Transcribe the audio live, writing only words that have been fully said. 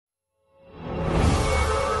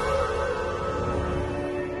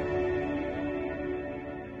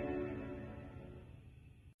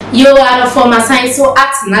You are the former science so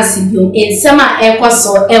at Asiedu in summer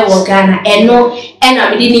equaso ewo Ghana eno ena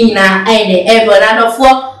medini na aide ever another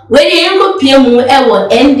for where the young PM ewo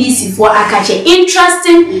NDC for akache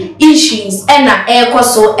interesting issues ena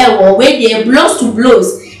equaso ewo where they blows to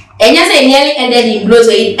blows enya say nearly ended in blows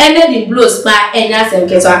it ended in blows by enya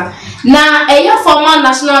Nketia na former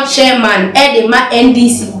national chairman edema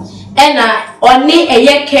NDC ena only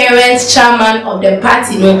a current chairman of the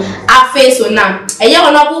party no afe so now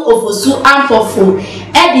honorable Ofosu Ampofo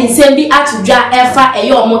edin sembi atudwa efa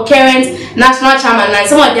omo current national chairman na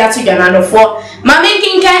some of the atudwa na for ma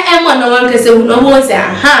making kan emo no one kese no say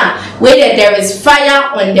aha where there is fire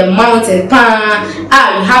on the mountain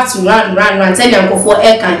you have to run tell them for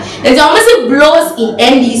ekan and they almost blows in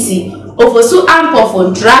NDC Ofosu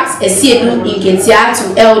Ampofo Drágs Asiedu Nketia to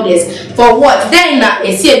elders for what then na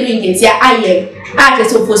Asiedu Nketia aye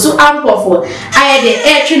Ofosu Ampofo aye the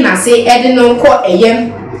air say edino ko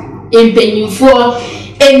eyem empenyufo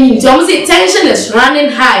eni almost tension is running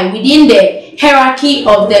high within the hierarchy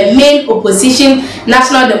of the main opposition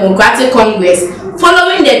National Democratic Congress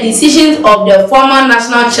following the decisions of the former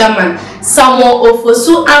national chairman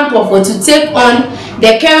Ofosu Ampofo to take on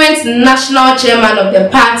the current national chairman of the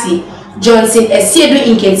party Asiedu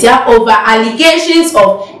Nketia over allegations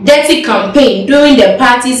of dirty campaign during the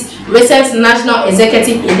party's recent national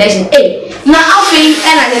executive election. Now after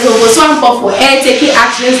Ofosu Ampofo taking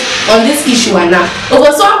actions on this issue now.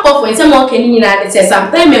 Ofosu Ampofo in some say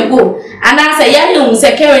some time ago and I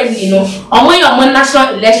say currently on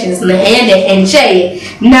national elections na the enjoy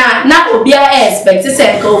na obia expect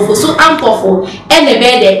say Ofosu Ampofo the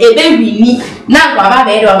bed we now baba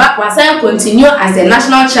continue as the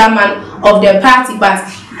national chairman of the party, but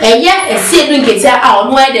Asiedu Nketia are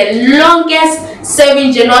one of the longest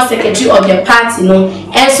serving general secretary of the party,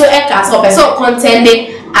 and so person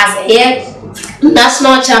contending as a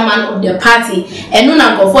national chairman of the party, and no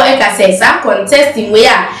number for says contesting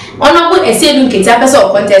where honorable Asiedu Nketia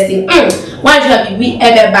person contesting. One job be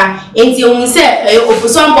ever back. Until we say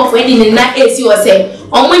Ofosu Ampofo in na AC or say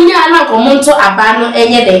omunya na komonto abano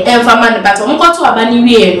enye de enfaman but omonto abani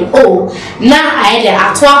wie no na aye de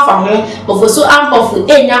ato afa ho Ofosu Ampofo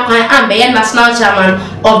enya kwan ambe national chairman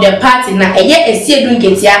of the party na eye Asiedu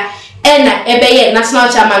Nketia ena ebeye national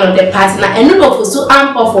chairman of the party na enu Ofosu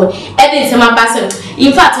Ampofo ede sema person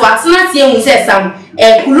in fact watena tie we say some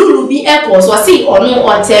kululu bi ekos so see onu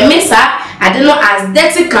otemesa I don't know as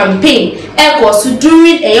dirty campaign ekos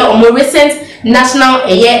during a recent national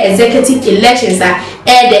executive elections the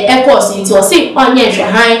ekos into or say onye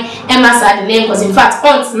hwan emasa the name because in fact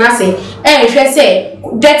on na say say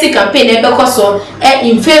dirty campaign so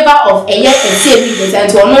in favor of Asiedu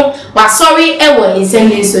and no was sorry in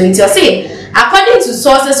sending so into say according to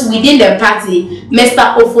sources within the party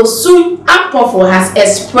Mr. Ofosu Ampofo has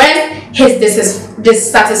expressed his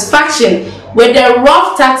dissatisfaction with the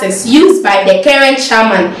rough tactics used by the current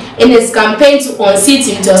chairman in his campaign to unseat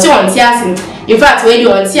him. In fact, when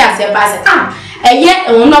you unseat him,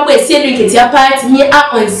 Asiedu Nketia party me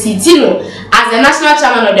unseating as the national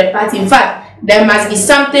chairman of the party. In fact, there must be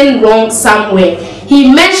something wrong somewhere.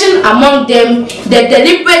 He mentioned among them the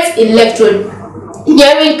deliberate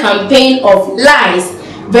electioneering campaign of lies,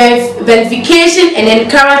 verification, and then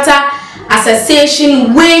character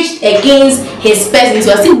assassination waged against his person.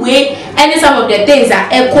 So I see way and some of the things that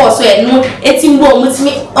cause so no etimbo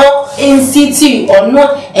mutimi in situ or no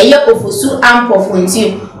Ofosu Ampofo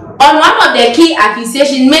into. On one of the key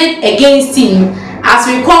accusations made against him, as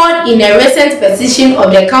recorded in a recent petition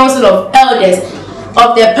of the Council of Elders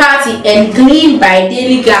of the party and gleaned by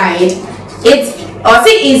Daily Guide, it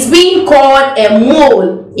is being called a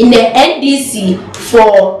mole in the NDC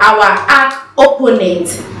for our arch opponent,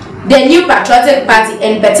 the New Patriotic Party,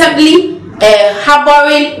 and particularly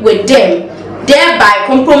harboring with them, thereby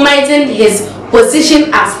compromising his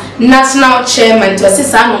position as national chairman. To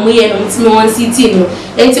assist and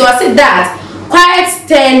to assist that quiet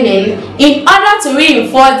standing in order to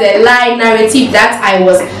reinforce the lie narrative that I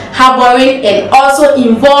was harboring and also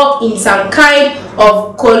involved in some kind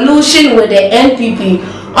of collusion with the NPP.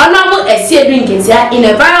 Honorable Asiedu Nketia in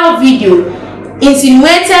a viral video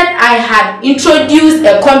insinuated I had introduced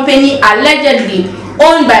a company allegedly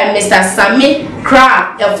owned by Mr. As3m,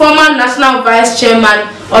 the former national vice chairman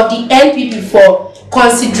of the NPP, for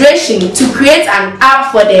consideration to create an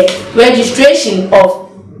app for the registration of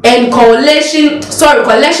and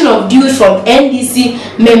collection of dues from NDC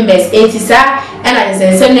members. And I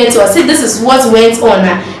said, this is what went on.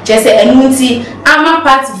 Just say anunti ama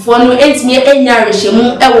party for no entime enya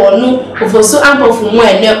rehemu ewo no Ofosu Ampofo mu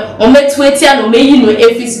ene o metuetia no meyi no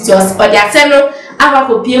efisitios o dia se no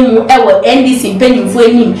abakopie mu ewo NDC mpanyimfo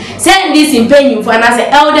anim say NDC mpanyimfo na say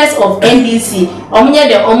elders of NDC omunye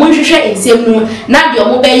de omunhwehwe nsem nu na de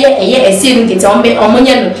omubeye eye Asiedu Nketia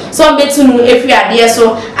omunye no so ombetu nu efri ade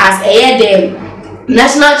so as eye dem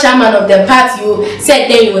national chairman of the party said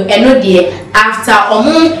then you eno there after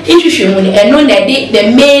intuition eno na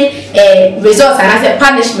the main results and as a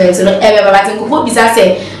punishment no baba tinkofo bisa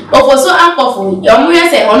say Ofosu Ampofo omuye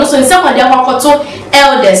say ono so nsem de akoto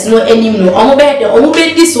elders no anim no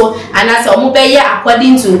omube di so and as omube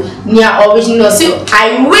according to near original. So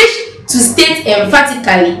I wish to state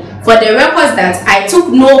emphatically for the records that I took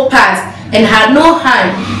no part and had no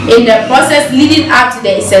hand in the process leading up to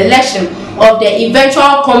the selection of the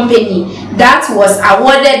eventual company that was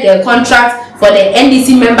awarded the contract for the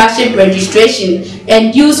NDC membership registration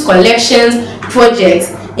and dues collections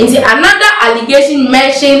project. Another allegation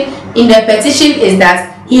mentioned in the petition is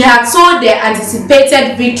that he had sold the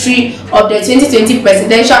anticipated victory of the 2020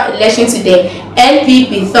 presidential election to the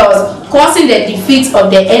NPP, thus causing the defeat of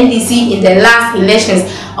the NDC in the last elections.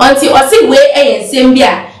 Until Osi we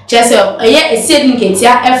Sembia just Asiedu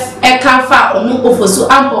Nketia Ekanfa onu Ofosu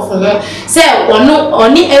Ampofo ho say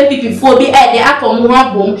oni NPP fo bi de akomo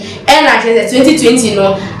abom na just 2020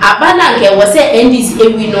 no abana nke wo say NDC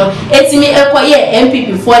ewi no etimi ekoye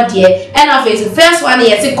NPP fo de na face first one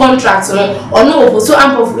yes contract no onu Ofosu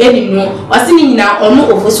Ampofo enim no wasi ni nyina onu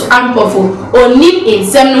Ofosu Ampofo oni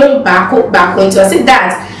insem no baako into say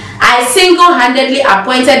that I single-handedly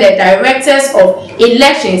appointed the directors of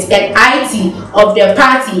elections and IT of the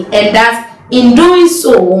party, and that in doing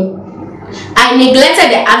so, I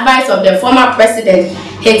neglected the advice of the former president,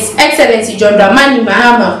 His Excellency John Dramani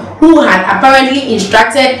Mahama, who had apparently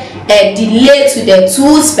instructed a delay to the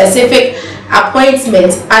two specific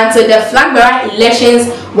appointments until the flag bearer elections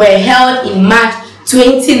were held in March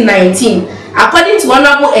 2019. According to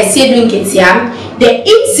Honorable Asiedu Nketia, the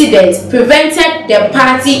incident prevented the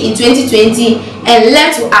party in 2020 and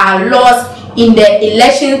led to our loss in the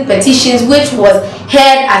election petitions, which was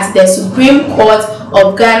heard at the Supreme Court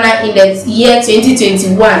of Ghana in the year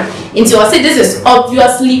 2021. Until I say this is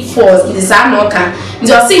obviously false, it is anoka.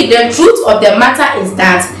 Until I say the truth of the matter is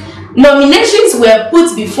that nominations were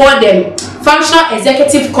put before the Functional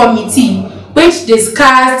Executive Committee, which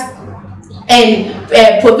discussed and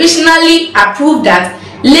provisionally approved that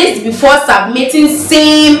list before submitting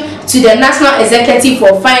same to the National Executive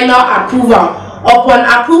for final approval. Upon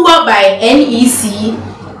approval by NEC,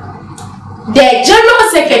 the General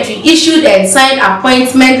Secretary issued and signed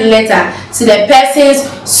appointment letter to the persons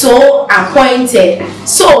so appointed.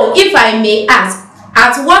 So, if I may ask,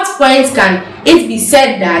 at what point can it be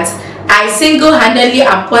said that I single-handedly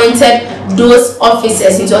appointed those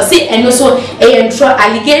officers into say and also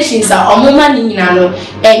allegations are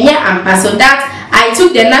so that I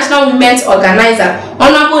took the National Women's Organizer,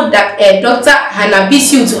 Honorable Dr. Hannah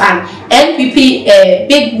Bisiu, to an NPP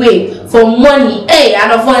big way for money.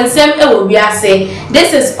 And of one same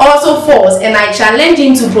this is also false, and I challenge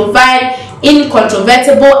him to provide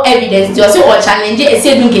incontrovertible evidence to also challenge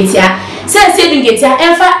Asiedu Nketia. Say Asiedu Nketia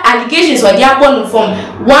allegations or their one from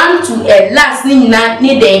 1 to last ni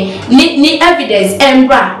evidence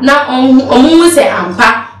embra na omu say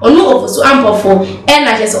ampa onu Ofosu Ampofo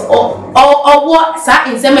na just owo sa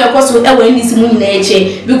nsem ekoso ewe ndisi mu nyina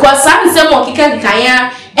eche because sa nsem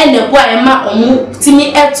okikanya ene bo ema omu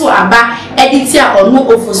timi eto aba editia onu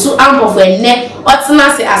Ofosu Ampofo ene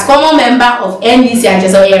otina say as common member of NDC and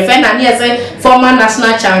just your friend and yes former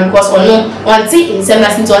national chairman because onu onti nsem na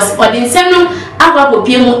sinto odi nsem no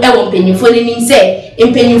agwapopie mu ewo mpanyimfo ni say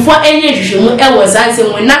mpanyimfo enye hwehwemu ewo sanse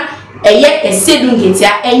mu na eye Asiedu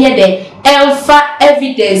Nketia enye de elfa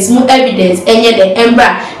evidence enye de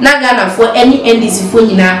embra na Ghana for any NDC for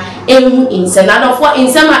nyina ehu insana for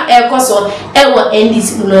insama ekoso ewo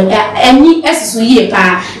NDC no any esusu yie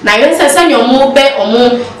pa na yense sanya omo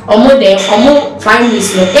de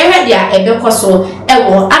primaries no ehe dia ebekoso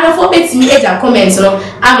ewo adofo betimi eja comment no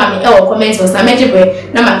ama me ewo comment no na mejebre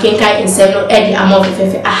na makenka insem no edi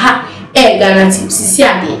amofefe aha Ghana tip sisi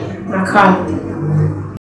ade makam